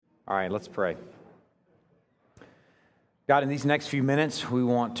All right, let's pray. God, in these next few minutes, we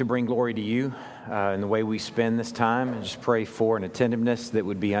want to bring glory to you in the way we spend this time, and just pray for an attentiveness that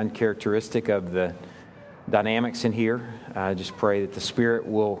would be uncharacteristic of the dynamics in here. Just pray that the Spirit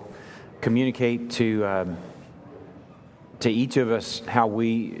will communicate to each of us how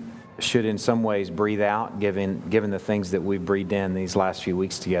we should in some ways breathe out, given the things that we've breathed in these last few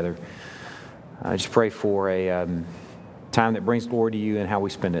weeks together. I just pray for a time that brings glory to you and how we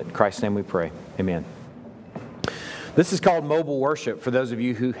spend it. In Christ's name we pray. Amen. This is called mobile worship. For those of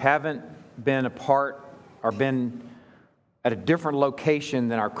you who haven't been a part or been at a different location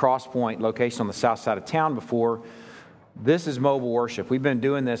than our Crosspoint location on the south side of town before, this is mobile worship. We've been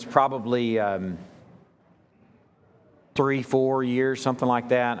doing this probably 3-4 years, something like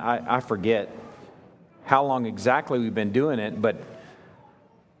that. I forget how long exactly we've been doing it, but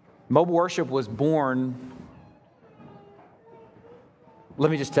mobile worship was born. Let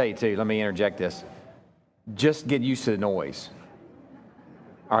me just tell you too, let me interject this. Just get used to the noise.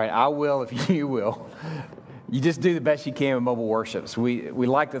 All right, I will if you will. You just do the best you can with mobile worships. We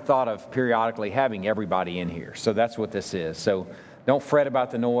like the thought of periodically having everybody in here. So that's what this is. So don't fret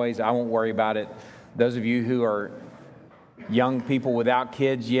about the noise. I won't worry about it. Those of you who are young people without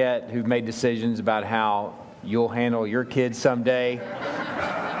kids yet, who've made decisions about how you'll handle your kids someday,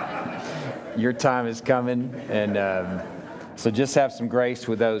 your time is coming. And so just have some grace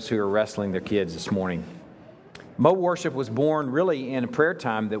with those who are wrestling their kids this morning. Mobile worship was born really in a prayer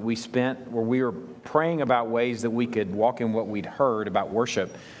time that we spent where we were praying about ways that we could walk in what we'd heard about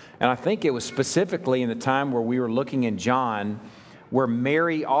worship. And I think it was specifically in the time where we were looking in John, where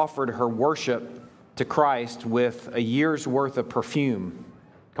Mary offered her worship to Christ with a year's worth of perfume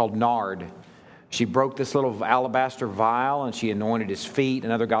called nard. She broke this little alabaster vial and she anointed his feet.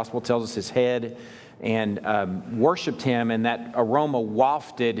 Another gospel tells us his head, and worshiped him, and that aroma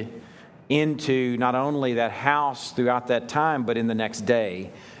wafted into not only that house throughout that time, but in the next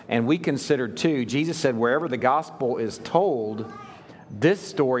day. And we considered too, Jesus said, wherever the gospel is told, this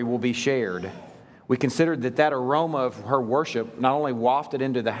story will be shared. We considered that aroma of her worship not only wafted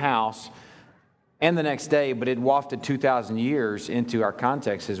into the house and the next day, but it wafted 2,000 years into our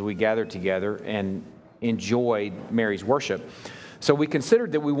context as we gathered together and enjoyed Mary's worship. So we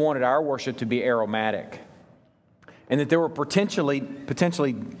considered that we wanted our worship to be aromatic, and that there were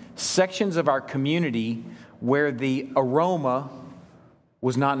potentially sections of our community where the aroma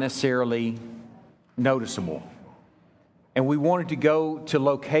was not necessarily noticeable. And we wanted to go to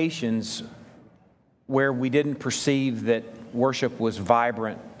locations where we didn't perceive that worship was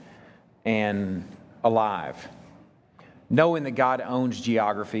vibrant and alive. Knowing that God owns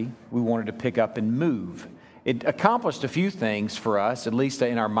geography, we wanted to pick up and move. It accomplished a few things for us, at least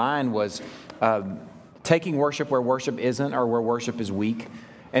in our mind, was taking worship where worship isn't or where worship is weak,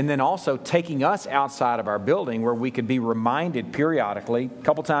 and then also taking us outside of our building where we could be reminded periodically, a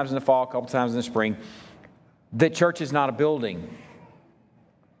couple times in the fall, a couple times in the spring, that church is not a building,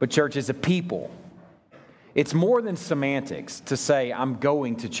 but church is a people. It's more than semantics to say, I'm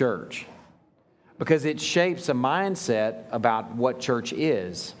going to church, because it shapes a mindset about what church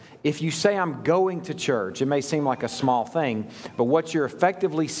is. If you say, I'm going to church, it may seem like a small thing, but what you're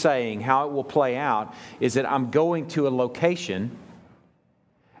effectively saying, how it will play out, is that I'm going to a location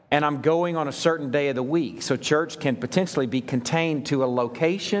and I'm going on a certain day of the week. So church can potentially be contained to a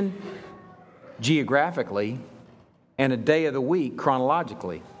location geographically and a day of the week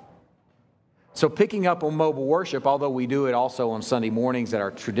chronologically. So picking up on mobile worship, although we do it also on Sunday mornings at our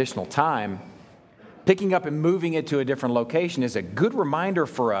traditional time, picking up and moving it to a different location is a good reminder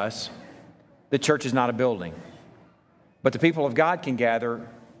for us that church is not a building. But the people of God can gather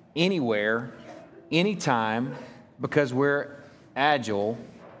anywhere, anytime, because we're agile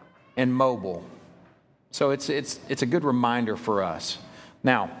and mobile. So it's a good reminder for us.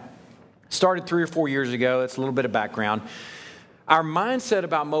 Now, started 3 or 4 years ago. That's a little bit of background. Our mindset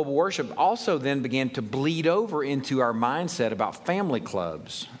about mobile worship also then began to bleed over into our mindset about family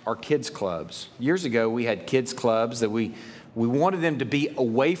clubs or kids clubs. Years ago, we had kids clubs that we wanted them to be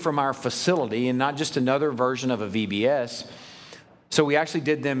away from our facility and not just another version of a VBS. So we actually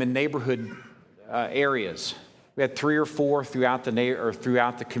did them in neighborhood areas. We had 3 or 4 throughout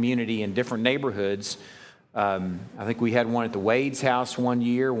the community in different neighborhoods. I think we had one at the Wade's house one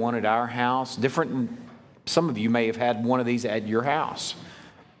year, one at our house, different. Some of you may have had one of these at your house.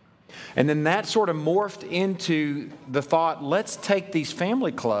 And then that sort of morphed into the thought, let's take these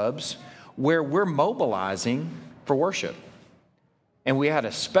family clubs where we're mobilizing for worship. And we had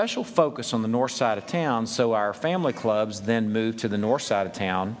a special focus on the north side of town, so our family clubs then moved to the north side of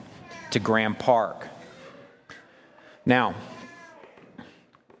town to Graham Park. Now,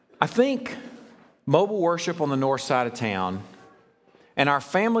 I think mobile worship on the north side of town and our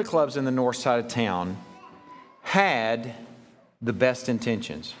family clubs in the north side of town had the best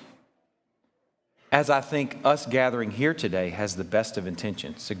intentions. As I think us gathering here today has the best of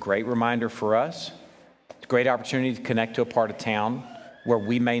intentions. It's a great reminder for us. It's a great opportunity to connect to a part of town where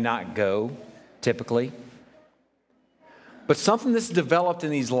we may not go typically. But something that's developed in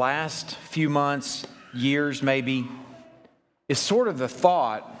these last few months, years maybe, is sort of the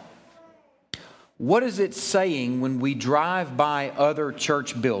thought, what is it saying when we drive by other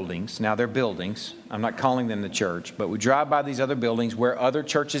church buildings? Now they're buildings. I'm not calling them the church, but we drive by these other buildings where other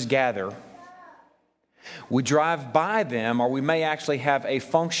churches gather. We drive by them, or we may actually have a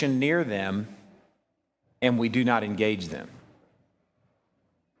function near them, and we do not engage them.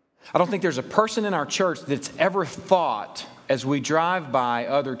 I don't think there's a person in our church that's ever thought, as we drive by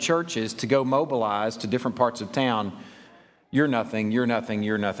other churches to go mobilize to different parts of town, you're nothing, you're nothing,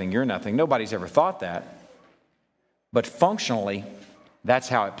 you're nothing, you're nothing. Nobody's ever thought that. But functionally, that's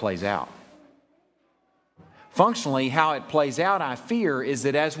how it plays out. Functionally, how it plays out, I fear, is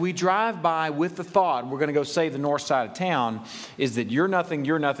that as we drive by with the thought, we're going to go save the north side of town, is that you're nothing,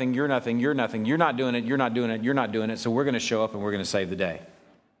 you're nothing, you're nothing, you're nothing, you're not doing it, you're not doing it, you're not doing it, so we're going to show up and we're going to save the day.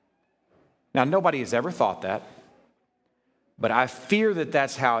 Now, nobody has ever thought that, but I fear that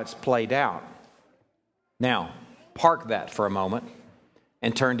that's how it's played out. Now, park that for a moment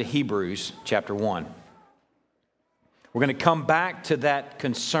and turn to Hebrews chapter 1. We're going to come back to that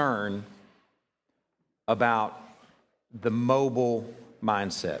concern about the mobile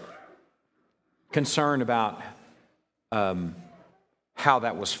mindset. Concern about how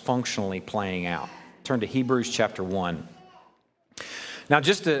that was functionally playing out. Turn to Hebrews chapter 1. Now,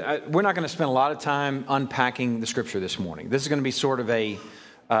 we're not going to spend a lot of time unpacking the scripture this morning. This is going to be sort of a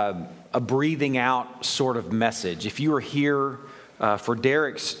breathing out sort of message. If you were here for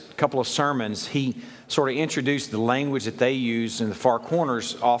Derek's couple of sermons, he sort of introduced the language that they use in the far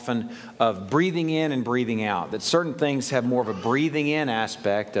corners often of breathing in and breathing out. That certain things have more of a breathing in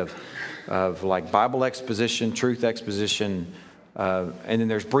aspect of like Bible exposition, truth exposition, and then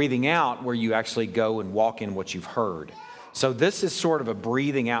there's breathing out where you actually go and walk in what you've heard. So this is sort of a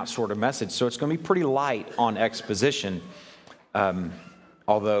breathing out sort of message. So it's going to be pretty light on exposition,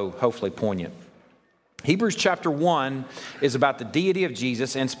 although hopefully poignant. Hebrews chapter 1 is about the deity of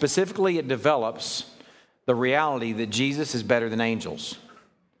Jesus, and specifically it develops the reality that Jesus is better than angels.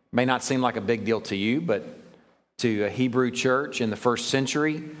 May not seem like a big deal to you, but to a Hebrew church in the first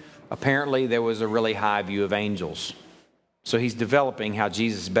century, apparently there was a really high view of angels. So he's developing how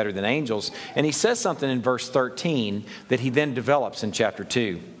Jesus is better than angels. And he says something in verse 13 that he then develops in chapter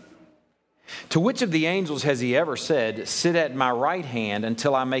 2. To which of the angels has he ever said, sit at my right hand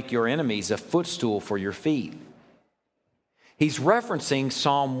until I make your enemies a footstool for your feet? He's referencing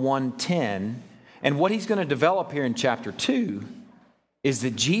Psalm 110. And what he's going to develop here in chapter 2 is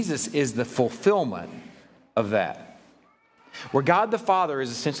that Jesus is the fulfillment of that. Where God the Father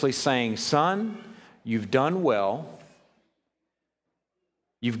is essentially saying, son, you've done well.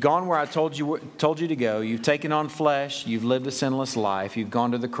 You've gone where I told you to go. You've taken on flesh. You've lived a sinless life. You've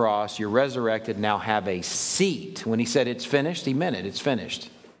gone to the cross. You're resurrected. Now have a seat. When he said it's finished, he meant it. It's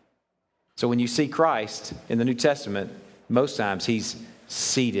finished. So when you see Christ in the New Testament, most times he's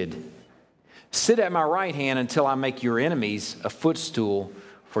seated. Sit at my right hand until I make your enemies a footstool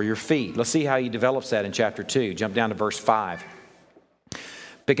for your feet. Let's see how he develops that in chapter 2. Jump down to verse 5.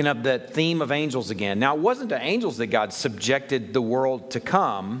 Picking up that theme of angels again. Now, it wasn't to angels that God subjected the world to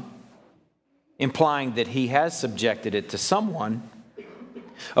come, implying that he has subjected it to someone,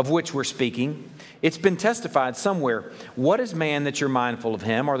 of which we're speaking. It's been testified somewhere. What is man that you're mindful of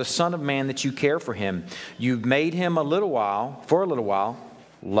him, or the son of man that you care for him? You've made him for a little while,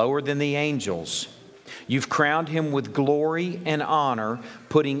 lower than the angels. You've crowned him with glory and honor,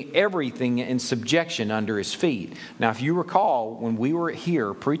 putting everything in subjection under his feet. Now, if you recall, when we were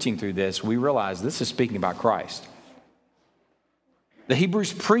here preaching through this, we realized this is speaking about Christ. The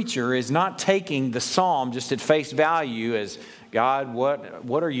Hebrews preacher is not taking the psalm just at face value as, God,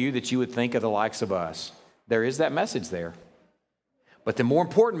 what are you that you would think of the likes of us? There is that message there. But the more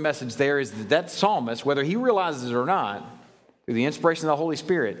important message there is that psalmist, whether he realizes it or not, through the inspiration of the Holy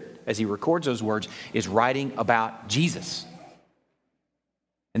Spirit, as he records those words, is writing about Jesus.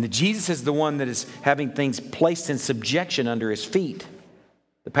 And that Jesus is the one that is having things placed in subjection under his feet.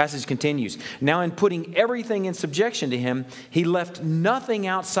 The passage continues. Now in putting everything in subjection to him, he left nothing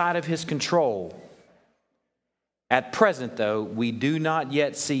outside of his control. At present, though, we do not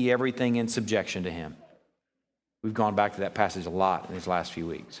yet see everything in subjection to him. We've gone back to that passage a lot in these last few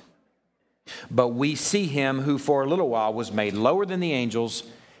weeks. But we see him who for a little while was made lower than the angels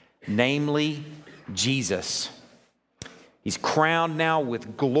namely Jesus. He's crowned now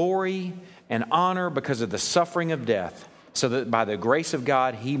with glory and honor because of the suffering of death, so that by the grace of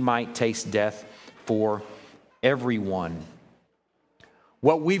God, he might taste death for everyone.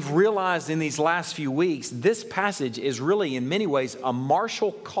 What we've realized in these last few weeks, this passage is really in many ways a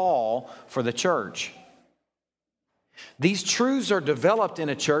martial call for the church. These truths are developed in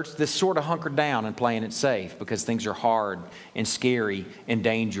a church that's sort of hunkered down and playing it safe because things are hard and scary and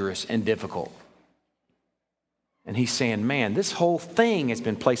dangerous and difficult. And he's saying, man, this whole thing has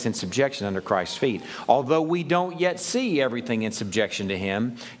been placed in subjection under Christ's feet. Although we don't yet see everything in subjection to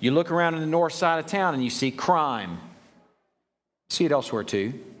him, you look around in the north side of town and you see crime. You see it elsewhere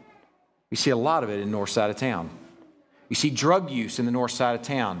too. You see a lot of it in the north side of town. You see drug use in the north side of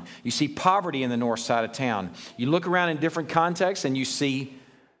town. You see poverty in the north side of town. You look around in different contexts and you see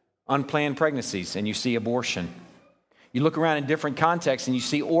unplanned pregnancies and you see abortion. You look around in different contexts and you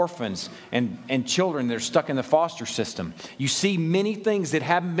see orphans and children that are stuck in the foster system. You see many things that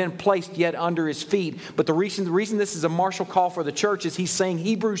haven't been placed yet under his feet. But the reason this is a martial call for the church is he's saying,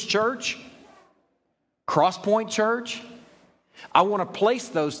 Hebrews Church, Crosspoint Church, I want to place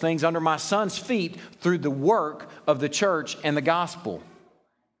those things under my son's feet through the work of the church and the gospel.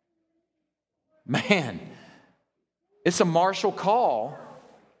 Man, it's a martial call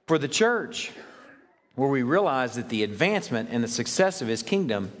for the church, where we realize that the advancement and the success of his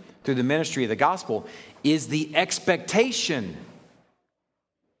kingdom through the ministry of the gospel is the expectation.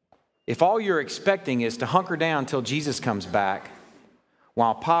 If all you're expecting is to hunker down until Jesus comes back,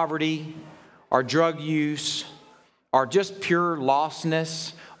 while poverty or drug use or just pure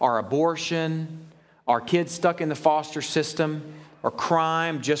lostness or abortion or kids stuck in the foster system or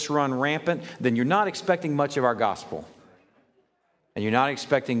crime just run rampant, then you're not expecting much of our gospel. And you're not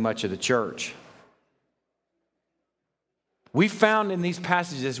expecting much of the church. We found in these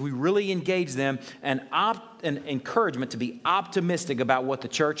passages, we really engage them, an encouragement to be optimistic about what the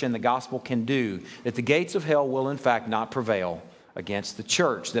church and the gospel can do, that the gates of hell will in fact not prevail against the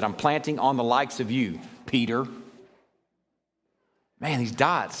church that I'm planting on the likes of you, Peter. Man, these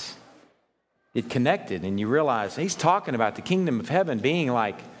dots get connected and you realize he's talking about the kingdom of heaven being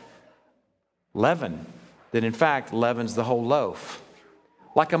like leaven, that in fact leavens the whole loaf.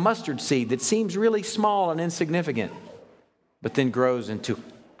 Like a mustard seed that seems really small and insignificant, but then grows into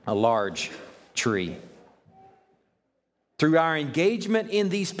a large tree. Through our engagement in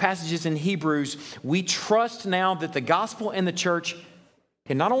these passages in Hebrews, we trust now that the gospel and the church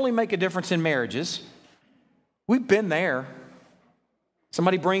can not only make a difference in marriages, we've been there.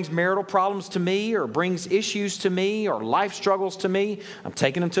 Somebody brings marital problems to me or brings issues to me or life struggles to me, I'm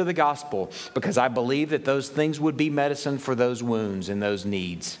taking them to the gospel because I believe that those things would be medicine for those wounds and those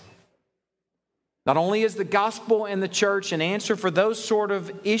needs. Not only is the gospel and the church an answer for those sort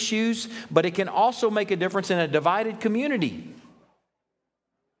of issues, but it can also make a difference in a divided community.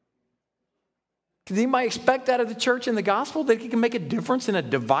 Does anybody expect that of the church and the gospel, that it can make a difference in a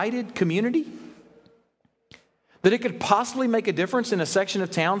divided community? That it could possibly make a difference in a section of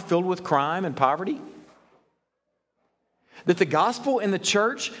town filled with crime and poverty? That the gospel and the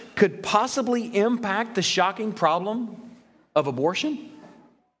church could possibly impact the shocking problem of abortion?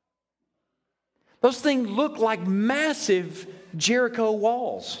 Those things look like massive Jericho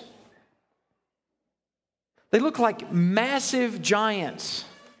walls. They look like massive giants.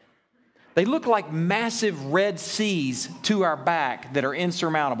 They look like massive Red Seas to our back that are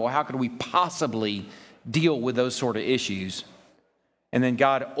insurmountable. How could we possibly deal with those sort of issues? And then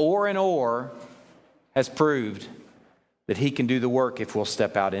God, o'er and o'er, has proved that he can do the work if we'll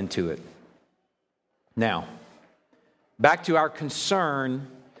step out into it. Now, back to our concern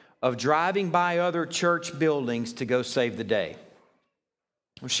of driving by other church buildings to go save the day.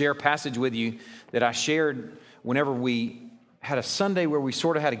 I'll share a passage with you that I shared whenever we had a Sunday where we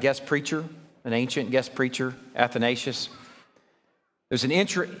sort of had a guest preacher, an ancient guest preacher, Athanasius. There's an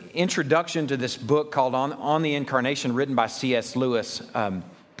introduction to this book called On the Incarnation, written by C.S. Lewis.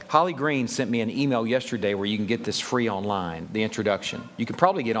 Holly Green sent me an email yesterday where you can get this free online, the introduction. You can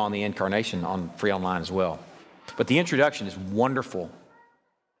probably get On the Incarnation on free online as well. But the introduction is wonderful.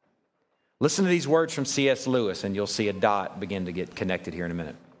 Listen to these words from C.S. Lewis, and you'll see a dot begin to get connected here in a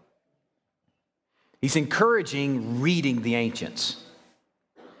minute. He's encouraging reading the ancients.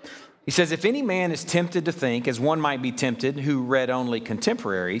 He says, if any man is tempted to think, as one might be tempted who read only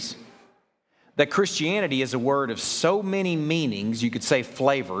contemporaries, that Christianity is a word of so many meanings, you could say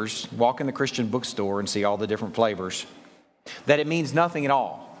flavors, walk in the Christian bookstore and see all the different flavors, that it means nothing at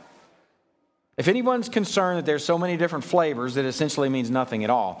all. If anyone's concerned that there's so many different flavors that it essentially means nothing at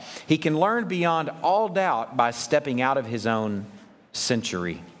all, he can learn beyond all doubt by stepping out of his own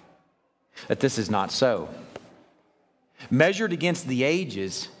century. that this is not so. Measured against the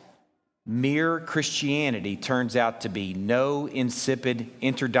ages, mere Christianity turns out to be no insipid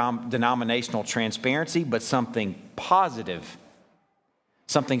interdenominational transparency, but something positive,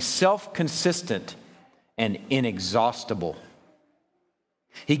 something self-consistent and inexhaustible.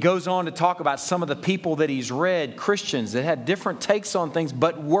 He goes on to talk about some of the people that he's read, Christians that had different takes on things,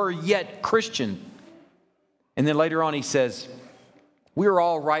 but were yet Christian. And then later on he says, we are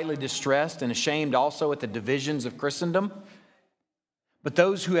all rightly distressed and ashamed also at the divisions of Christendom. But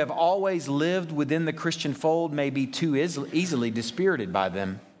those who have always lived within the Christian fold may be too easily dispirited by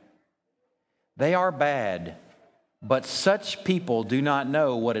them. They are bad, but such people do not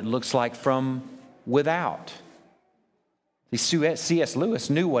know what it looks like from without. C.S. Lewis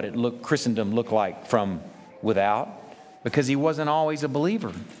knew what Christendom looked like from without because he wasn't always a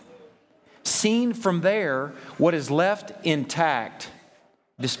believer. Seen from there, what is left intact,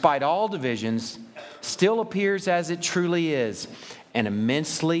 despite all divisions, still appears as it truly is, an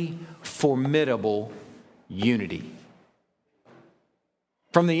immensely formidable unity.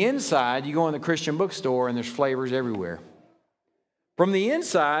 From the inside, you go in the Christian bookstore and there's flavors everywhere. From the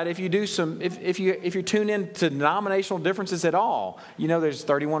inside, if you tune in to denominational differences at all, you know there's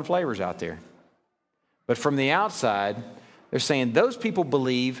 31 flavors out there. But from the outside, they're saying those people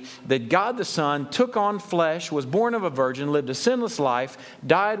believe that God the Son took on flesh, was born of a virgin, lived a sinless life,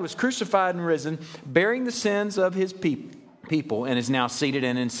 died, was crucified and risen, bearing the sins of his people, and is now seated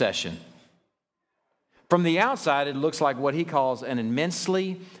and in session. From the outside, it looks like what he calls an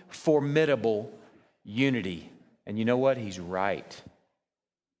immensely formidable unity. And you know what? He's right.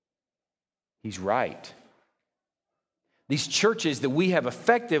 He's right. These churches that we have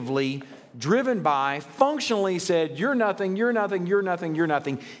effectively driven by functionally said, you're nothing, you're nothing, you're nothing, you're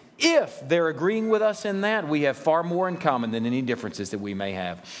nothing. If they're agreeing with us in that, we have far more in common than any differences that we may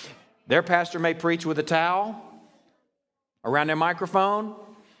have. Their pastor may preach with a towel around their microphone,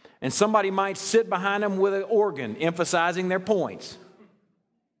 and somebody might sit behind them with an organ emphasizing their points.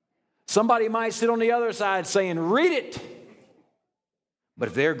 Somebody might sit on the other side saying, read it. But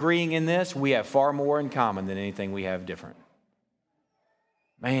if they're agreeing in this, we have far more in common than anything we have different.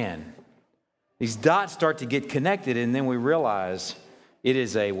 Man, these dots start to get connected, and then we realize it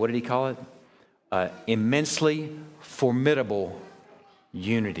is what did he call it? Immensely formidable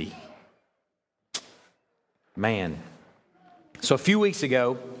unity. Man. So a few weeks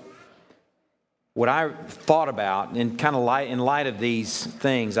ago, what I thought about, and kind of in light of these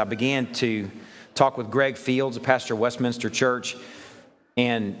things, I began to talk with Greg Fields, a pastor of Westminster Church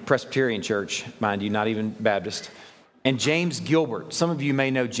and Presbyterian Church, mind you, not even Baptist, and James Gilbert. Some of you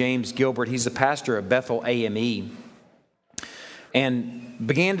may know James Gilbert. He's the pastor of Bethel AME. And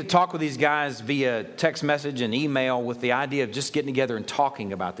began to talk with these guys via text message and email with the idea of just getting together and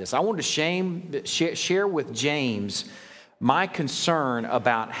talking about this. I wanted to share with James my concern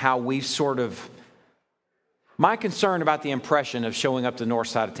about how we've my concern about the impression of showing up to the north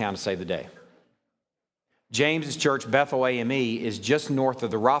side of town to save the day. James's church, Bethel AME, is just north of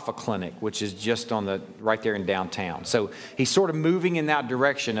the Rapha Clinic, which is just right there in downtown. So he's sort of moving in that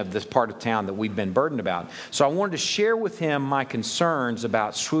direction of this part of town that we've been burdened about. So I wanted to share with him my concerns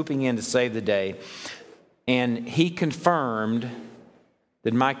about swooping in to save the day. And he confirmed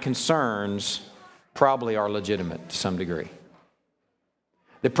that my concerns probably are legitimate to some degree.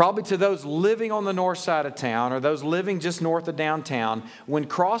 That probably to those living on the north side of town or those living just north of downtown, when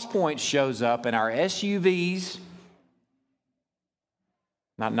Crosspoint shows up in our SUVs,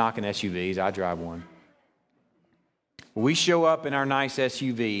 not knocking SUVs, I drive one. We show up in our nice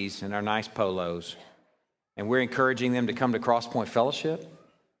SUVs and our nice polos, and we're encouraging them to come to Crosspoint Fellowship,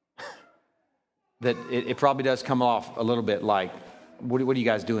 that it probably does come off a little bit like, what are you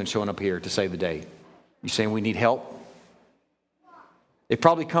guys doing showing up here to save the day? You saying we need help? It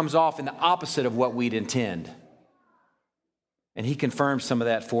probably comes off in the opposite of what we'd intend. And he confirmed some of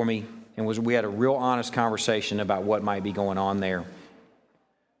that for me, and we had a real honest conversation about what might be going on there.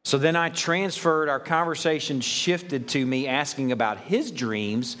 So then our conversation shifted to me asking about his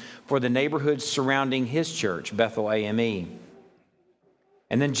dreams for the neighborhoods surrounding his church, Bethel AME.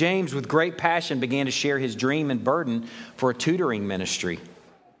 And then James, with great passion, began to share his dream and burden for a tutoring ministry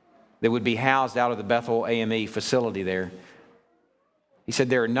that would be housed out of the Bethel AME facility there. He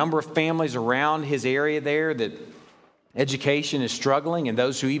said there are a number of families around his area there that education is struggling, and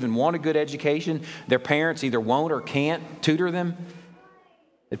those who even want a good education, their parents either won't or can't tutor them.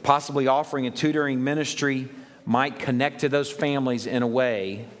 That possibly offering a tutoring ministry might connect to those families in a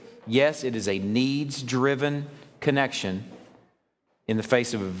way. Yes, it is a needs-driven connection in the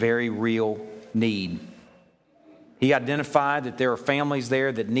face of a very real need. He identified that there are families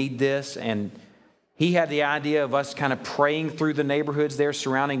there that need this, and he had the idea of us kind of praying through the neighborhoods there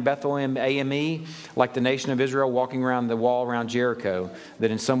surrounding Bethel AME, like the nation of Israel walking around the wall around Jericho,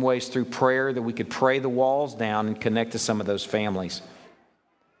 that in some ways through prayer that we could pray the walls down and connect to some of those families.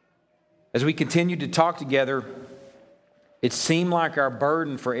 As we continued to talk together, it seemed like our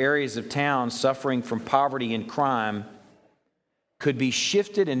burden for areas of town suffering from poverty and crime could be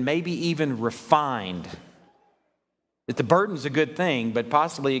shifted and maybe even refined. That the burden's a good thing, but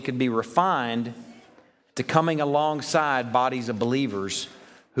possibly it could be refined to coming alongside bodies of believers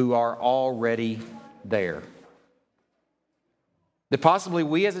who are already there. That possibly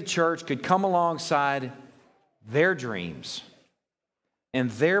we as a church could come alongside their dreams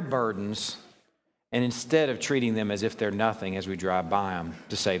and their burdens, and instead of treating them as if they're nothing as we drive by them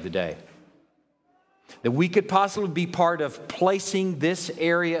to save the day. That we could possibly be part of placing this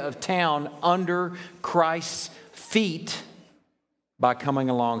area of town under Christ's feet by coming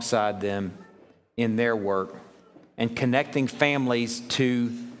alongside them in their work and connecting families to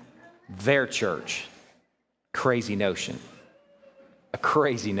their church. Crazy notion. A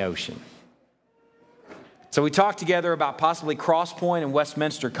crazy notion. So we talked together about possibly Crosspoint and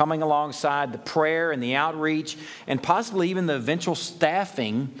Westminster coming alongside the prayer and the outreach and possibly even the eventual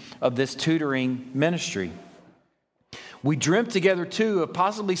staffing of this tutoring ministry. We dreamt together too of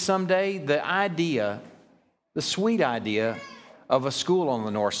possibly someday the sweet idea of a school on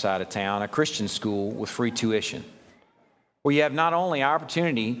the north side of town, a Christian school with free tuition, where you have not only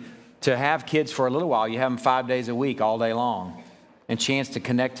opportunity to have kids for a little while, you have them 5 days a week, all day long, and chance to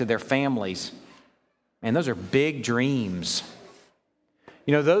connect to their families. And those are big dreams.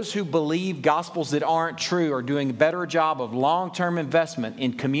 You know, those who believe gospels that aren't true are doing a better job of long-term investment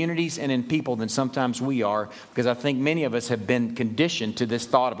in communities and in people than sometimes we are, because I think many of us have been conditioned to this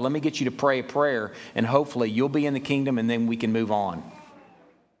thought of, let me get you to pray a prayer and hopefully you'll be in the kingdom and then we can move on.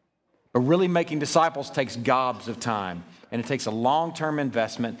 But really making disciples takes gobs of time, and it takes a long-term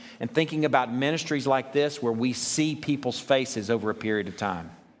investment, and thinking about ministries like this where we see people's faces over a period of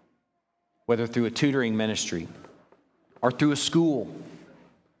time, whether through a tutoring ministry or through a school.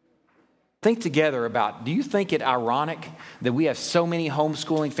 Think together about, do you think it ironic that we have so many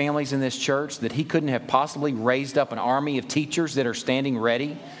homeschooling families in this church that he couldn't have possibly raised up an army of teachers that are standing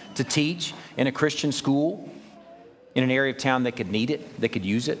ready to teach in a Christian school in an area of town that could need it, that could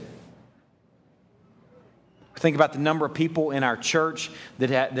use it? Think about the number of people in our church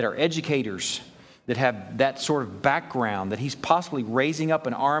that are educators, that have that sort of background, that he's possibly raising up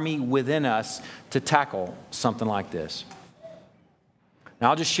an army within us to tackle something like this. Now,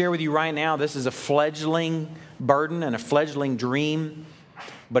 I'll just share with you right now, this is a fledgling burden and a fledgling dream,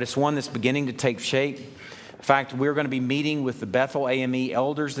 but it's one that's beginning to take shape. In fact, we're going to be meeting with the Bethel AME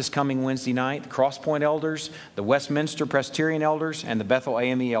elders this coming Wednesday night, the Crosspoint elders, the Westminster Presbyterian elders, and the Bethel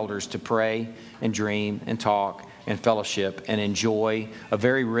AME elders to pray and dream and talk and fellowship and enjoy a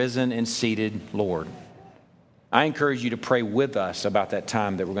very risen and seated Lord. I encourage you to pray with us about that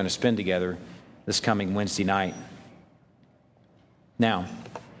time that we're going to spend together this coming Wednesday night. Now,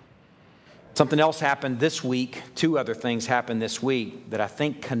 something else happened this week. 2 other things happened this week that I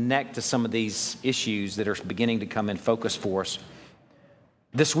think connect to some of these issues that are beginning to come in focus for us.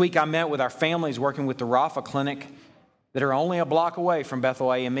 This week I met with our families working with the Rapha Clinic that are only a block away from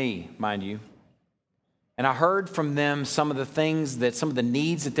Bethel AME, mind you. And I heard from them some of the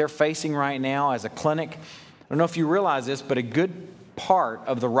needs that they're facing right now as a clinic. I don't know if you realize this, but a good part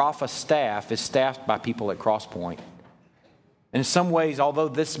of the Rapha staff is staffed by people at Crosspoint. And in some ways, although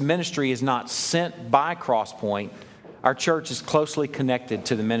this ministry is not sent by Crosspoint, our church is closely connected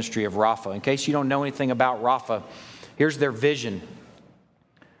to the ministry of Rapha. In case you don't know anything about Rapha, here's their vision.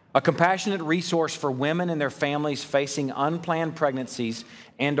 A compassionate resource for women and their families facing unplanned pregnancies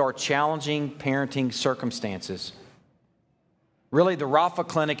and or challenging parenting circumstances. Really, the Rapha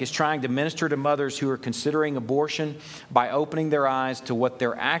Clinic is trying to minister to mothers who are considering abortion by opening their eyes to what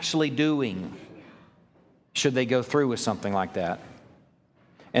they're actually doing should they go through with something like that.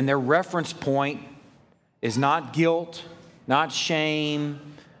 And their reference point is not guilt, not shame,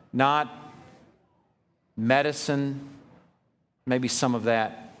 not medicine, maybe some of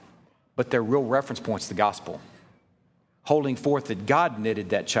that, but their real reference point is the gospel. Holding forth that God knitted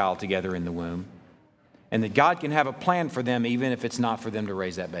that child together in the womb and that God can have a plan for them even if it's not for them to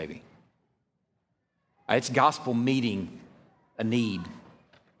raise that baby. It's gospel meeting a need.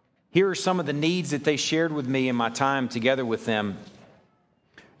 Here are some of the needs that they shared with me in my time together with them.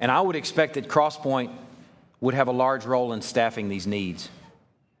 And I would expect that Crosspoint would have a large role in staffing these needs.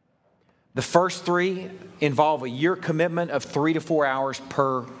 The first 3 involve a year commitment of 3 to 4 hours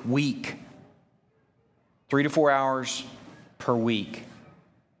per week. 3 to 4 hours per week.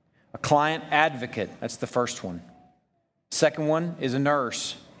 A client advocate, that's the first one. Second one is a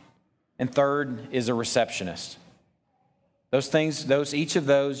nurse. And third is a receptionist. Those things, each of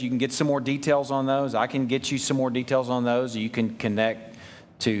those, you can get some more details on those. I can get you some more details on those. You can connect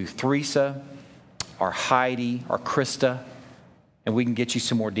to Theresa or Heidi or Krista, and we can get you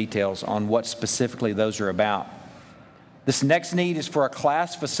some more details on what specifically those are about. This next need is for a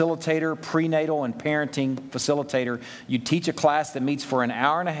class facilitator, prenatal and parenting facilitator. You teach a class that meets for an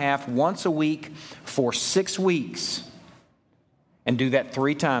hour and a half once a week for 6 weeks, and do that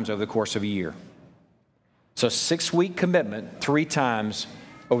 3 times over the course of a year. So 6-week commitment 3 times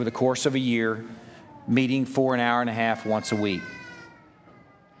over the course of a year, meeting for an hour and a half once a week.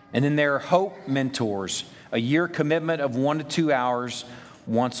 And then there are Hope Mentors, a year commitment of 1 to 2 hours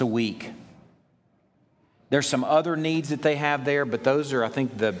once a week. There's some other needs that they have there, but those are, I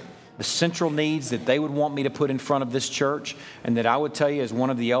think, the central needs that they would want me to put in front of this church, and that I would tell you as one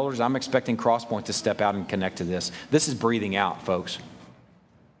of the elders, I'm expecting Crosspoint to step out and connect to this. This is breathing out, folks.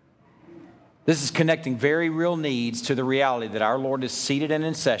 This is connecting very real needs to the reality that our Lord is seated and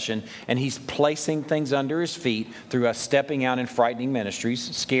in session, and He's placing things under His feet through us stepping out in frightening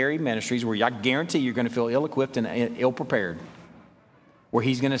ministries, scary ministries, where I guarantee you're going to feel ill-equipped and ill-prepared, where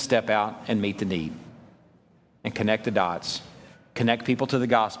He's going to step out and meet the need and connect the dots, connect people to the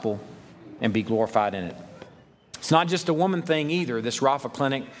gospel, and be glorified in it. It's not just a woman thing either, this Rapha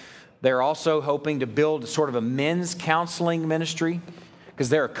Clinic. They're also hoping to build sort of a men's counseling ministry, because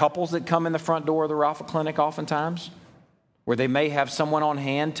there are couples that come in the front door of the Rapha Clinic oftentimes, where they may have someone on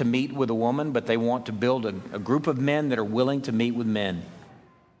hand to meet with a woman, but they want to build a group of men that are willing to meet with men.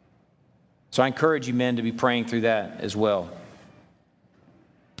 So I encourage you men to be praying through that as well.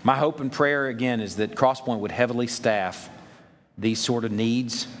 My hope and prayer, again, is that Crosspoint would heavily staff these sort of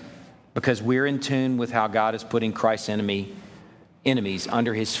needs, because we're in tune with how God is putting Christ's enemies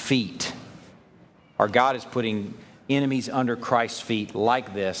under His feet. Our God is putting enemies under Christ's feet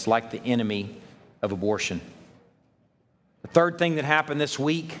like this, like the enemy of abortion. The third thing that happened this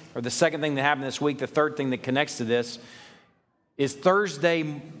week, or the second thing that happened this week, the third thing that connects to this, is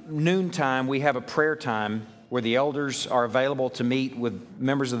Thursday noontime, we have a prayer time where the elders are available to meet with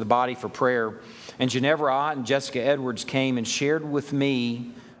members of the body for prayer. And Ginevra Ott and Jessica Edwards came and shared with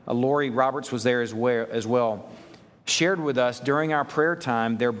me, Lori Roberts was there as well, shared with us during our prayer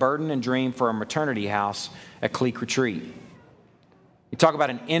time their burden and dream for a maternity house at Cleek Retreat. You talk about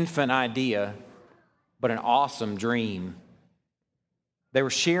an infant idea, but an awesome dream. They were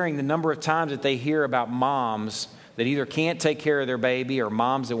sharing the number of times that they hear about moms that either can't take care of their baby, or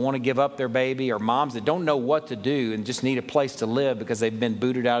moms that want to give up their baby, or moms that don't know what to do and just need a place to live because they've been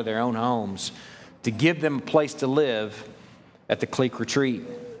booted out of their own homes, to give them a place to live at the Cleek Retreat.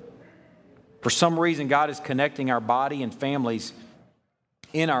 For some reason, God is connecting our body and families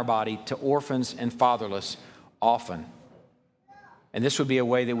in our body to orphans and fatherless often. And this would be a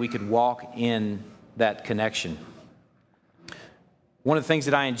way that we could walk in that connection. One of the things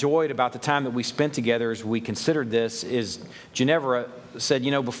that I enjoyed about the time that we spent together as we considered this is Ginevra said,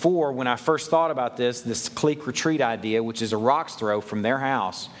 before, when I first thought about this Cleek Retreat idea, which is a rock's throw from their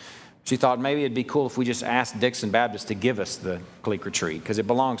house, she thought maybe it'd be cool if we just asked Dixon Baptist to give us the Cleek Retreat, because it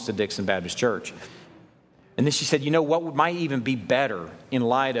belongs to Dixon Baptist Church. And then she said, what might even be better in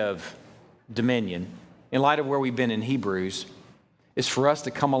light of Dominion, in light of where we've been in Hebrews, is for us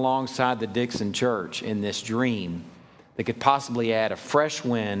to come alongside the Dixon Church in this dream that could possibly add a fresh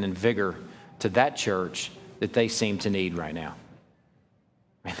wind and vigor to that church that they seem to need right now.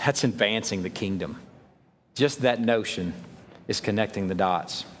 Man, that's advancing the kingdom. Just that notion is connecting the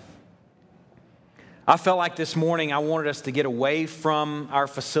dots. I felt like this morning I wanted us to get away from our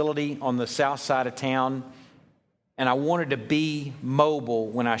facility on the south side of town, and I wanted to be mobile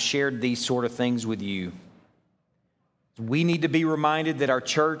when I shared these sort of things with you. We need to be reminded that our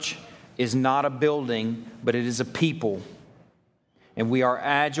church is not a building, but it is a people. And we are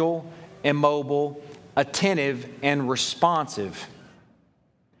agile and mobile, attentive and responsive.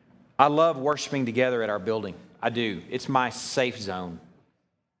 I love worshiping together at our building. I do. It's my safe zone.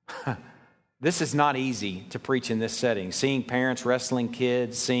 This is not easy to preach in this setting. Seeing parents wrestling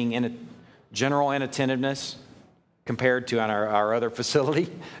kids, seeing general inattentiveness compared to our other facility,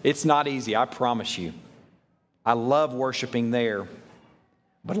 it's not easy, I promise you. I love worshiping there.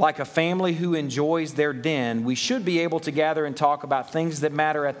 But like a family who enjoys their den, we should be able to gather and talk about things that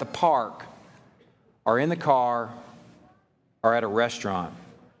matter at the park, or in the car, or at a restaurant.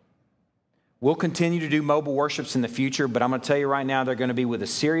 We'll continue to do mobile worships in the future, but I'm going to tell you right now, they're going to be with a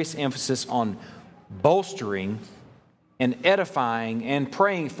serious emphasis on bolstering and edifying and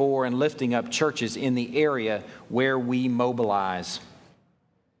praying for and lifting up churches in the area where we mobilize.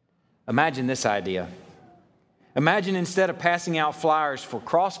 Imagine this idea. Imagine instead of passing out flyers for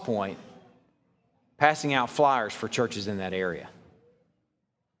Crosspoint, passing out flyers for churches in that area.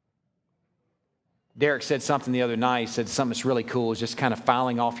 Derek said something the other night. He said something that's really cool is just kind of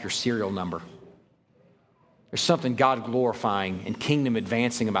filing off your serial number. There's something God glorifying and kingdom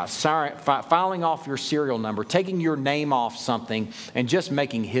advancing about filing off your serial number, taking your name off something and just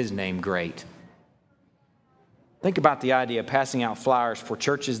making His name great. Think about the idea of passing out flyers for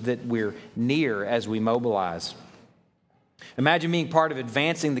churches that we're near as we mobilize. Imagine being part of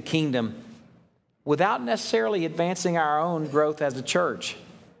advancing the kingdom without necessarily advancing our own growth as a church.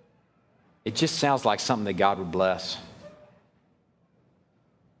 It just sounds like something that God would bless.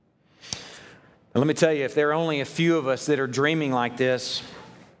 And let me tell you, if there are only a few of us that are dreaming like this,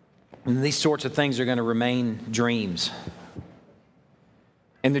 then these sorts of things are going to remain dreams.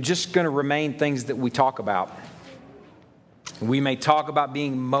 And they're just going to remain things that we talk about. We may talk about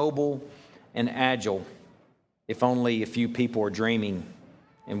being mobile and agile if only a few people are dreaming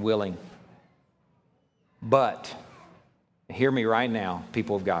and willing. But, hear me right now,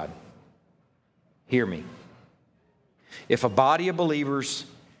 people of God. Hear me. If a body of believers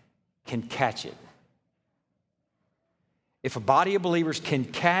can catch it, if a body of believers can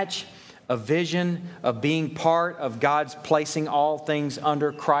catch a vision of being part of God's placing all things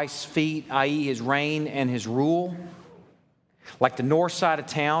under Christ's feet, i.e. His reign and His rule, like the north side of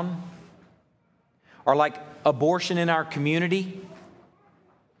town, or like abortion in our community,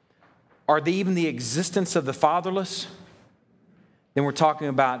 or even the existence of the fatherless, then we're talking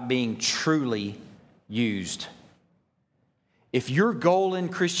about being truly used. If your goal in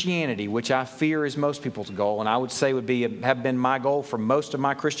Christianity, which I fear is most people's goal, and I would say have been my goal for most of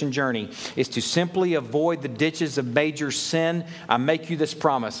my Christian journey, is to simply avoid the ditches of major sin, I make you this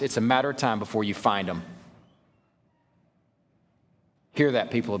promise: it's a matter of time before you find them. Hear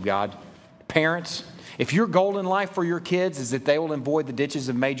that, people of God. Parents, if your goal in life for your kids is that they will avoid the ditches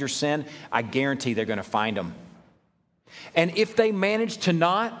of major sin, I guarantee they're going to find them. And if they manage to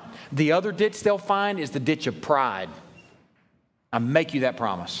not, the other ditch they'll find is the ditch of pride. I make you that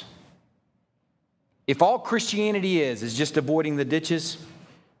promise. If all Christianity is just avoiding the ditches,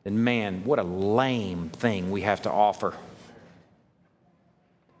 then man, what a lame thing we have to offer.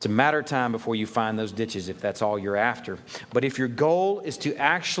 It's a matter of time before you find those ditches if that's all you're after. But if your goal is to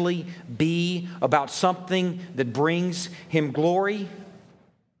actually be about something that brings Him glory,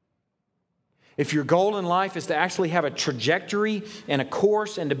 if your goal in life is to actually have a trajectory and a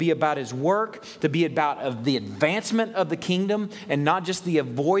course and to be about His work, to be about the advancement of the kingdom and not just the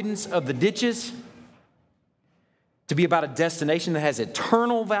avoidance of the ditches, to be about a destination that has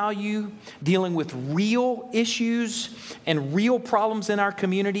eternal value, dealing with real issues and real problems in our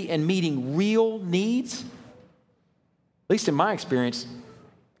community and meeting real needs, at least in my experience,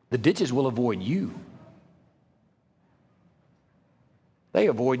 the ditches will avoid you. They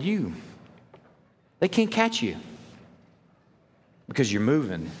avoid you. They can't catch you because you're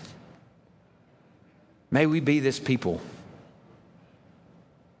moving. May we be this people.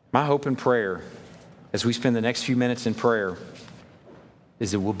 My hope and prayer as we spend the next few minutes in prayer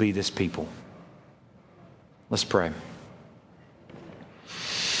is that we'll be this people. Let's pray.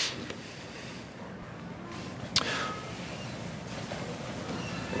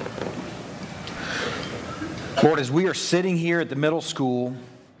 Lord, as we are sitting here at the middle school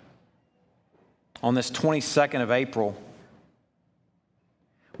on this 22nd of April,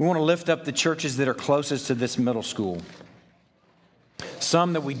 we want to lift up the churches that are closest to this middle school.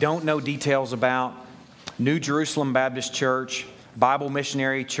 Some that we don't know details about: New Jerusalem Baptist Church, Bible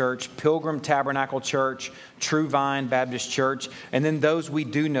Missionary Church, Pilgrim Tabernacle Church, True Vine Baptist Church, and then those we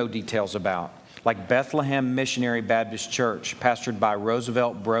do know details about, like Bethlehem Missionary Baptist Church, pastored by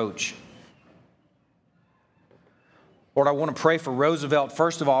Roosevelt Broach. Lord, I want to pray for Roosevelt.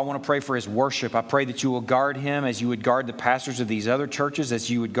 First of all, I want to pray for his worship. I pray that you will guard him as you would guard the pastors of these other churches, as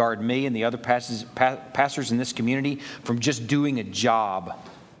you would guard me and the other pastors in this community from just doing a job.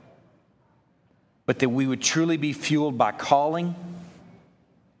 But that we would truly be fueled by calling,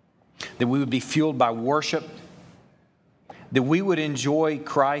 that we would be fueled by worship, that we would enjoy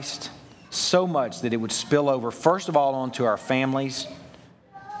Christ so much that it would spill over, first of all, onto our families,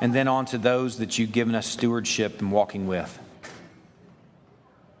 and then on to those that you've given us stewardship and walking with.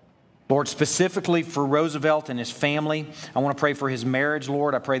 Lord, specifically for Roosevelt and his family, I want to pray for his marriage,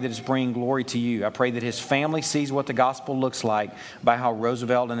 Lord. I pray that it's bringing glory to you. I pray that his family sees what the gospel looks like by how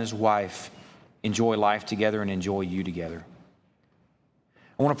Roosevelt and his wife enjoy life together and enjoy you together.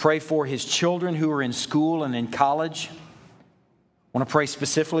 I want to pray for his children who are in school and in college. I want to pray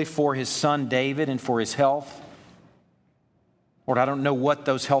specifically for his son David and for his health. Lord, I don't know what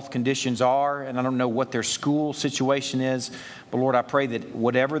those health conditions are, and I don't know what their school situation is. But Lord, I pray that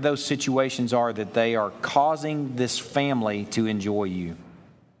whatever those situations are, that they are causing this family to enjoy you.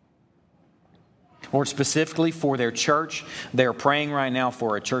 Lord, specifically for their church, they're praying right now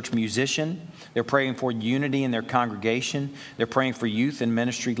for a church musician. They're praying for unity in their congregation. They're praying for youth and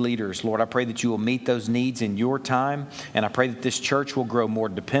ministry leaders. Lord, I pray that you will meet those needs in your time. And I pray that this church will grow more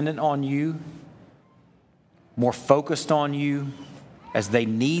dependent on you, more focused on you as they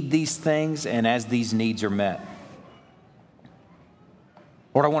need these things and as these needs are met.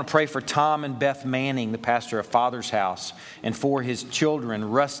 Lord, I want to pray for Tom and Beth Manning, the pastor of Father's House, and for his children,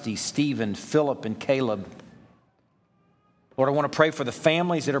 Rusty, Stephen, Philip, and Caleb. Lord, I want to pray for the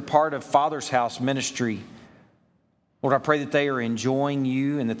families that are part of Father's House ministry. Lord, I pray that they are enjoying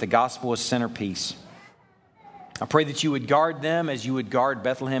you and that the gospel is centerpiece. I pray that you would guard them as you would guard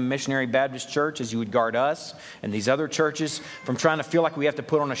Bethlehem Missionary Baptist Church, as you would guard us and these other churches from trying to feel like we have to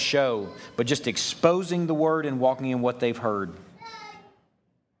put on a show, but just exposing the word and walking in what they've heard.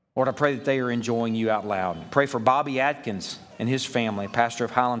 Lord, I pray that they are enjoying you out loud. Pray for Bobby Atkins and his family, pastor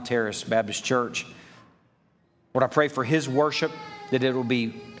of Highland Terrace Baptist Church. Lord, I pray for his worship, that it will be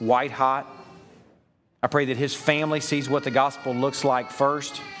white hot. I pray that his family sees what the gospel looks like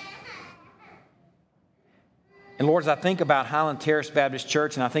first. And Lord, as I think about Highland Terrace Baptist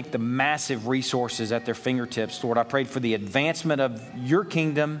Church, and I think the massive resources at their fingertips, Lord, I prayed for the advancement of your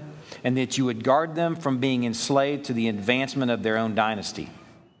kingdom and that you would guard them from being enslaved to the advancement of their own dynasty.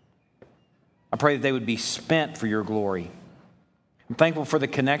 I pray that they would be spent for your glory. I'm thankful for the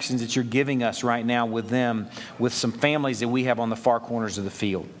connections that you're giving us right now with them, with some families that we have on the far corners of the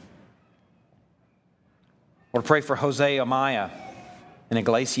field. Lord, I pray for Jose Amaya and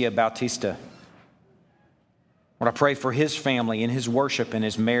Iglesia Bautista. Lord, I pray for his family and his worship and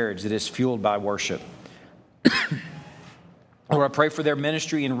his marriage that is fueled by worship. Lord, I pray for their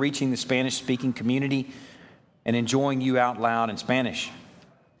ministry in reaching the Spanish-speaking community and enjoying you out loud in Spanish.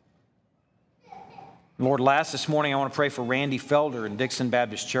 Lord, last this morning, I want to pray for Randy Felder and Dixon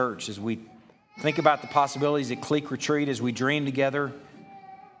Baptist Church as we think about the possibilities at Cleek Retreat, as we dream together.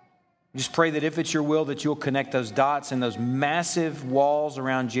 Just pray that if it's your will, that you'll connect those dots and those massive walls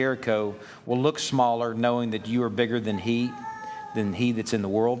around Jericho will look smaller, knowing that you are bigger than he that's in the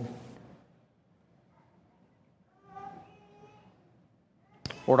world.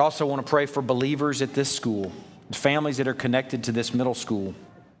 Lord, also want to pray for believers at this school, families that are connected to this middle school.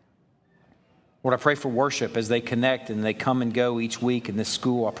 Lord, I pray for worship as they connect and they come and go each week in this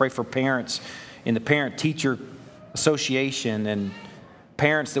school. I pray for parents in the Parent-Teacher Association and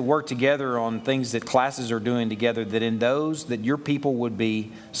parents that work together on things that classes are doing together, that in those that your people would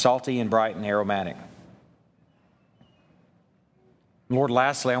be salty and bright and aromatic. Lord,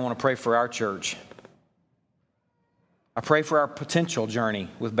 lastly, I want to pray for our church. I pray for our potential journey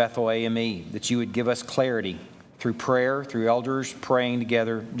with Bethel AME, that you would give us clarity through prayer, through elders praying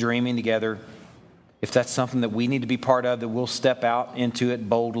together, dreaming together. If that's something that we need to be part of, that we'll step out into it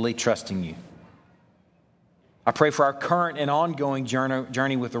boldly, trusting you. I pray for our current and ongoing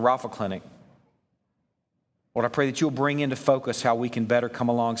journey with the Rafa Clinic. Lord, I pray that you'll bring into focus how we can better come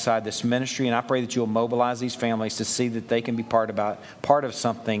alongside this ministry, and I pray that you'll mobilize these families to see that they can be part of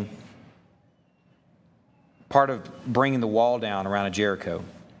something, part of bringing the wall down around a Jericho,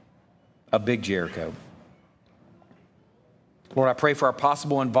 a big Jericho. Lord, I pray for our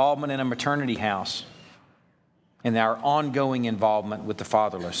possible involvement in a maternity house and our ongoing involvement with the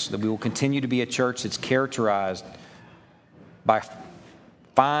fatherless, that we will continue to be a church that's characterized by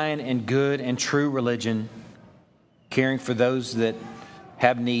fine and good and true religion, caring for those that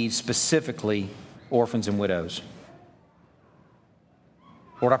have needs, specifically orphans and widows.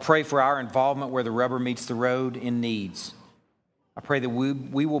 Lord, I pray for our involvement where the rubber meets the road in needs. I pray that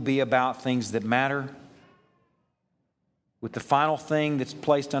we will be about things that matter, with the final thing that's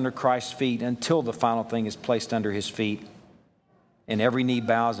placed under Christ's feet until the final thing is placed under his feet, and every knee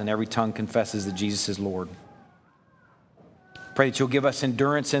bows and every tongue confesses that Jesus is Lord. Pray that you'll give us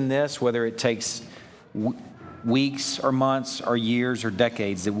endurance in this, whether it takes weeks or months or years or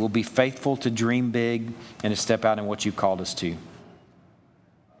decades, that we'll be faithful to dream big and to step out in what you've called us to.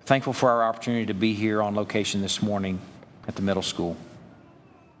 Thankful for our opportunity to be here on location this morning at the middle school.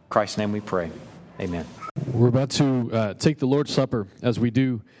 In Christ's name we pray. Amen. We're about to take the Lord's Supper as we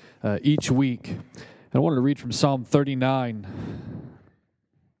do each week. And I wanted to read from Psalm 39.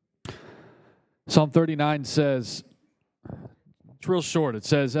 Psalm 39 says, it's real short. It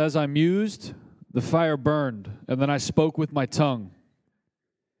says, "As I mused, the fire burned, and then I spoke with my tongue."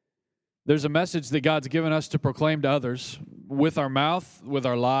 There's a message that God's given us to proclaim to others. with our mouth, with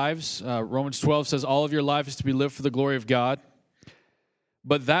our lives. Romans 12 says all of your life is to be lived for the glory of God.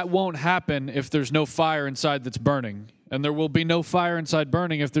 But that won't happen if there's no fire inside that's burning. And there will be no fire inside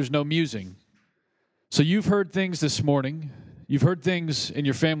burning if there's no musing. So you've heard things this morning. You've heard things in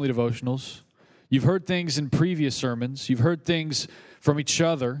your family devotionals. You've heard things in previous sermons. You've heard things from each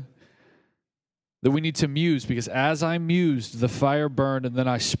other that we need to muse, because as I mused, the fire burned, and then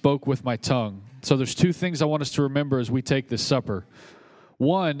I spoke with my tongue. So there's two things I want us to remember as we take this supper.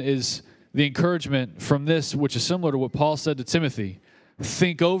 One is the encouragement from this, which is similar to what Paul said to Timothy.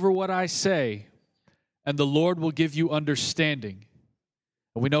 Think over what I say, and the Lord will give you understanding.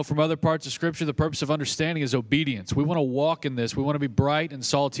 And we know from other parts of Scripture, the purpose of understanding is obedience. We want to walk in this. We want to be bright and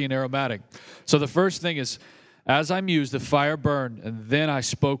salty and aromatic. So the first thing is, as I mused, the fire burned, and then I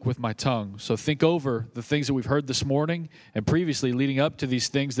spoke with my tongue. So think over the things that we've heard this morning and previously leading up to these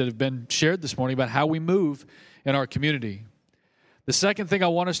things that have been shared this morning about how we move in our community. The second thing I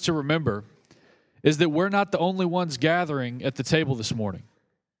want us to remember is that we're not the only ones gathering at the table this morning.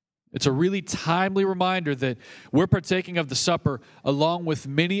 It's a really timely reminder that we're partaking of the supper along with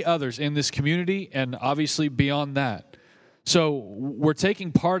many others in this community and obviously beyond that. So we're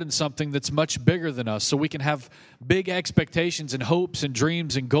taking part in something that's much bigger than us, so we can have big expectations and hopes and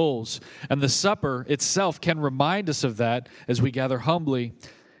dreams and goals. And the supper itself can remind us of that as we gather humbly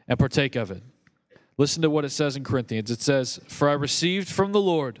and partake of it. Listen to what it says in Corinthians. It says, "For I received from the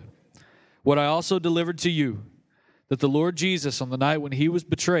Lord what I also delivered to you, that the Lord Jesus, on the night when he was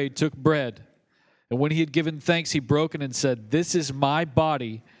betrayed, took bread. And when he had given thanks, he broke it and said, 'This is my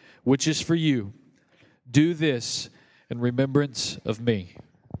body, which is for you. Do this in remembrance of me.'"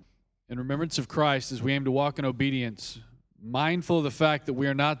 In remembrance of Christ, as we aim to walk in obedience, mindful of the fact that we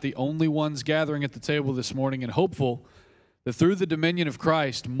are not the only ones gathering at the table this morning, and hopeful that through the dominion of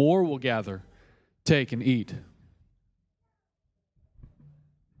Christ, more will gather, take, and eat.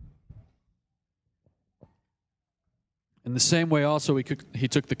 In the same way also he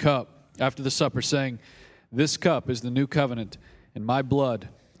took the cup after the supper, saying, "This cup is the new covenant in my blood.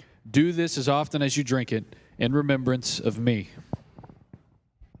 Do this as often as you drink it in remembrance of me."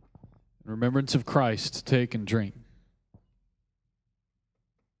 In remembrance of Christ, take and drink.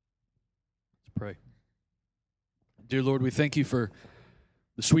 Let's pray. Dear Lord, we thank you for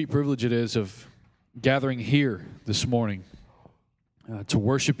the sweet privilege it is of gathering here this morning to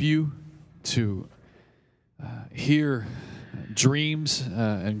worship you, to hear dreams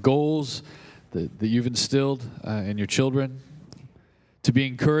and goals that you've instilled in your children, to be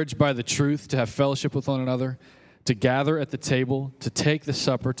encouraged by the truth, to have fellowship with one another, to gather at the table, to take the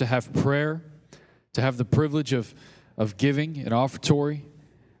supper, to have prayer, to have the privilege of giving an offertory.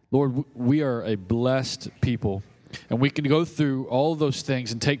 Lord, we are a blessed people, and we can go through all of those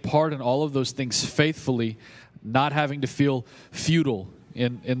things and take part in all of those things faithfully, not having to feel futile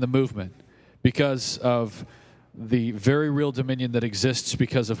in the movement because of the very real dominion that exists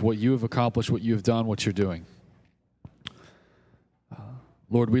because of what you have accomplished, what you have done, what you're doing.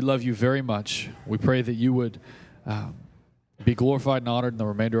 Lord, we love you very much. We pray that you would be glorified and honored in the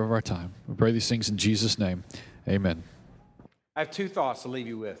remainder of our time. We pray these things in Jesus' name. Amen. I have two thoughts to leave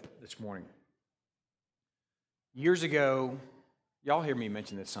you with this morning. Years ago, y'all hear me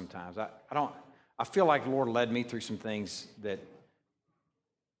mention this sometimes. I feel like the Lord led me through some things that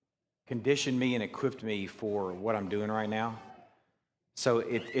conditioned me and equipped me for what I'm doing right now. So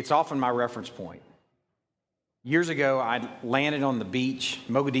it's often my reference point. Years ago, I landed on the beach,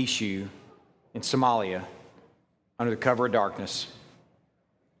 Mogadishu, in Somalia, under the cover of darkness.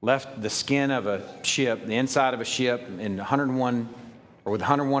 Left the skin of a ship, the inside of a ship, in 101, or with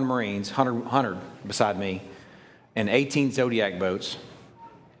 101 Marines, 100 beside me, and 18 Zodiac boats.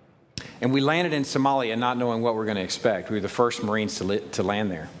 And we landed in Somalia not knowing what we're going to expect. We were the first Marines to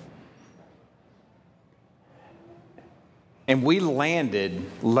land there. And we landed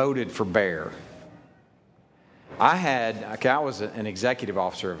loaded for bear. I was an executive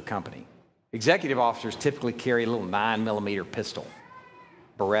officer of a company. Executive officers typically carry a little 9mm pistol,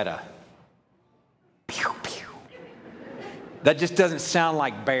 Beretta. Pew, pew. That just doesn't sound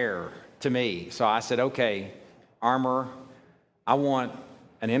like bear to me. So I said, okay, armor, I want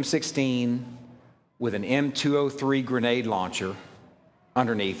an M16 with an M203 grenade launcher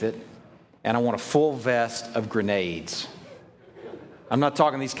underneath it, and I want a full vest of grenades. I'm not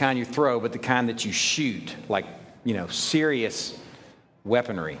talking these kind you throw, but the kind that you shoot, like, serious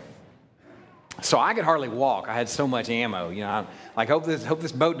weaponry. So I could hardly walk. I had so much ammo. I'm like, hope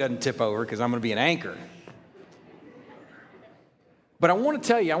this boat doesn't tip over because I'm going to be an anchor. But I want to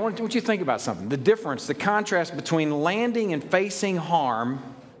tell you, I want you to think about something. The difference, the contrast between landing and facing harm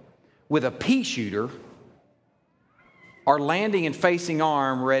with a pea shooter are landing and facing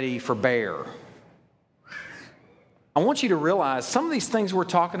arm ready for bear. I want you to realize some of these things we're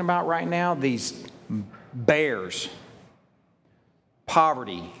talking about right now, these bears,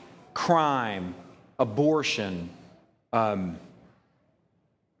 poverty, crime, abortion,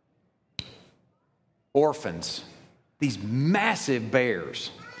 orphans, these massive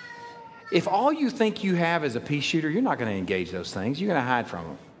bears. If all you think you have is a pea shooter, you're not going to engage those things. You're going to hide from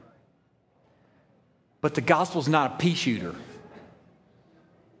them. But the gospel's not a pea shooter.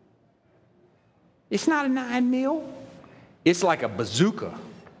 It's not a 9mm. It's like a bazooka.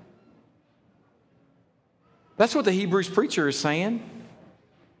 That's what the Hebrews preacher is saying.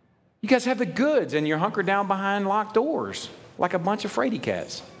 You guys have the goods and you're hunkered down behind locked doors like a bunch of fraidy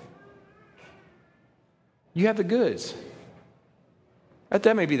cats. You have the goods.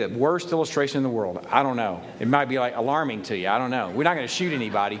 That may be the worst illustration in the world. I don't know. It might be like alarming to you. I don't know. We're not going to shoot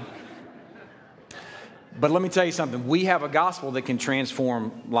anybody. But let me tell you something. We have a gospel that can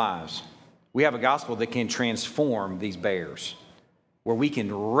transform lives. We have a gospel that can transform these bears, where we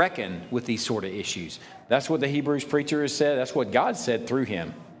can reckon with these sort of issues. That's what the Hebrews preacher has said. That's what God said through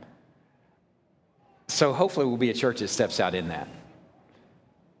him. So hopefully we'll be a church that steps out in that.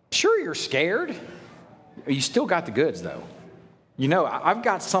 Sure, you're scared. You still got the goods, though. You know, I've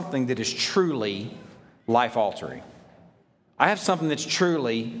got something that is truly life-altering. I have something that's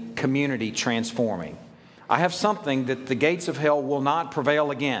truly community transforming. I have something that the gates of hell will not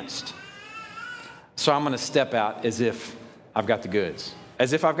prevail against. So I'm going to step out as if I've got the goods,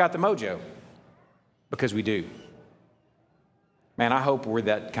 as if I've got the mojo, because we do. Man, I hope we're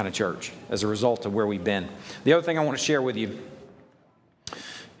that kind of church as a result of where we've been. The other thing I want to share with you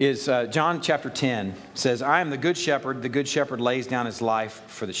is John chapter 10 says, I am the good shepherd lays down his life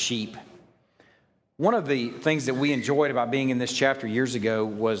for the sheep. One of the things that we enjoyed about being in this chapter years ago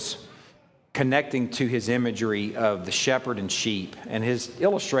was connecting to his imagery of the shepherd and sheep, and his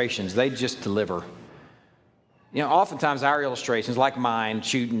illustrations, they just deliver. You know, oftentimes our illustrations, like mine,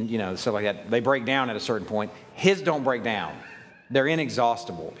 shooting, stuff like that, they break down at a certain point. His don't break down. They're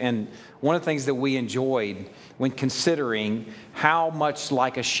inexhaustible. And one of the things that we enjoyed when considering how much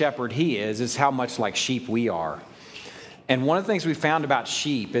like a shepherd he is how much like sheep we are. And one of the things we found about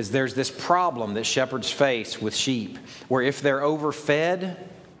sheep is there's this problem that shepherds face with sheep, where if they're overfed,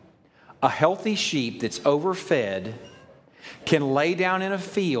 a healthy sheep that's overfed can lay down in a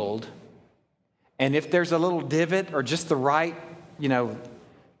field, and if there's a little divot or just the right,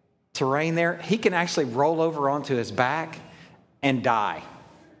 terrain there, he can actually roll over onto his back and die.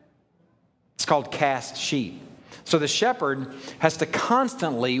 It's called cast sheep. So the shepherd has to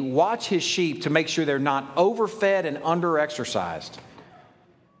constantly watch his sheep to make sure they're not overfed and underexercised.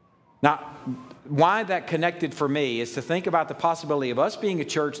 Now, why that connected for me is to think about the possibility of us being a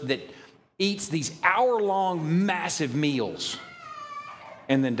church that eats these hour-long massive meals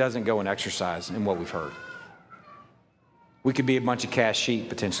and then doesn't go and exercise in what we've heard. We could be a bunch of cast sheep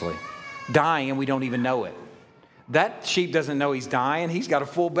potentially, dying and we don't even know it. That sheep doesn't know he's dying. He's got a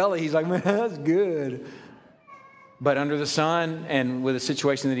full belly. He's like, man, that's good. But under the sun and with the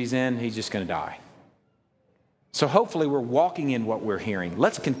situation that he's in, he's just going to die. So hopefully we're walking in what we're hearing.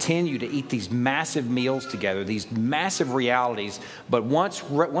 Let's continue to eat these massive meals together, these massive realities. But once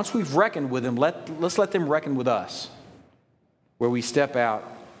we've reckoned with them, let's let them reckon with us, where we step out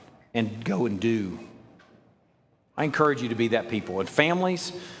and go and do. I encourage you to be that people. And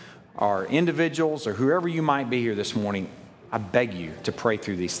families or individuals or whoever you might be here this morning, I beg you to pray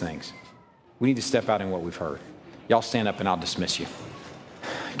through these things. We need to step out in what we've heard. Y'all stand up and I'll dismiss you.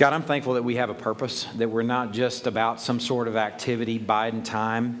 God, I'm thankful that we have a purpose, that we're not just about some sort of activity biding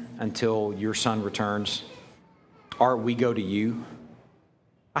time until your son returns, or we go to you.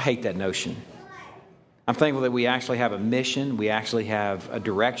 I hate that notion. I'm thankful that we actually have a mission, we actually have a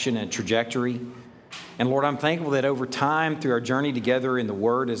direction and trajectory. And Lord, I'm thankful that over time, through our journey together in the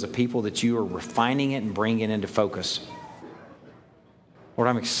Word as a people, that you are refining it and bringing it into focus. Lord,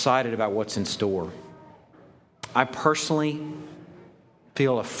 I'm excited about what's in store. I personally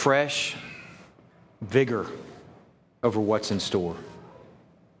feel a fresh vigor over what's in store.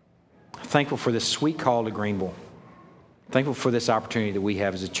 Thankful for this sweet call to Greenville. Thankful for this opportunity that we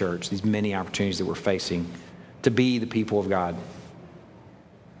have as a church, these many opportunities that we're facing to be the people of God.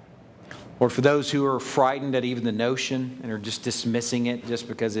 Lord, for those who are frightened at even the notion and are just dismissing it just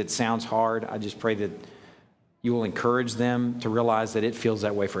because it sounds hard, I just pray that you will encourage them to realize that it feels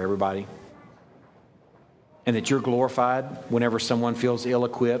that way for everybody. And that you're glorified whenever someone feels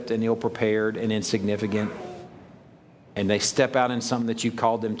ill-equipped and ill-prepared and insignificant, and they step out in something that you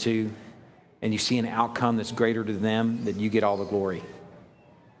called them to, and you see an outcome that's greater to them, that you get all the glory.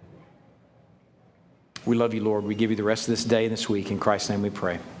 We love you, Lord. We give you the rest of this day and this week. In Christ's name we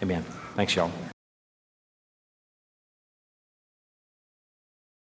pray. Amen. Thanks, y'all.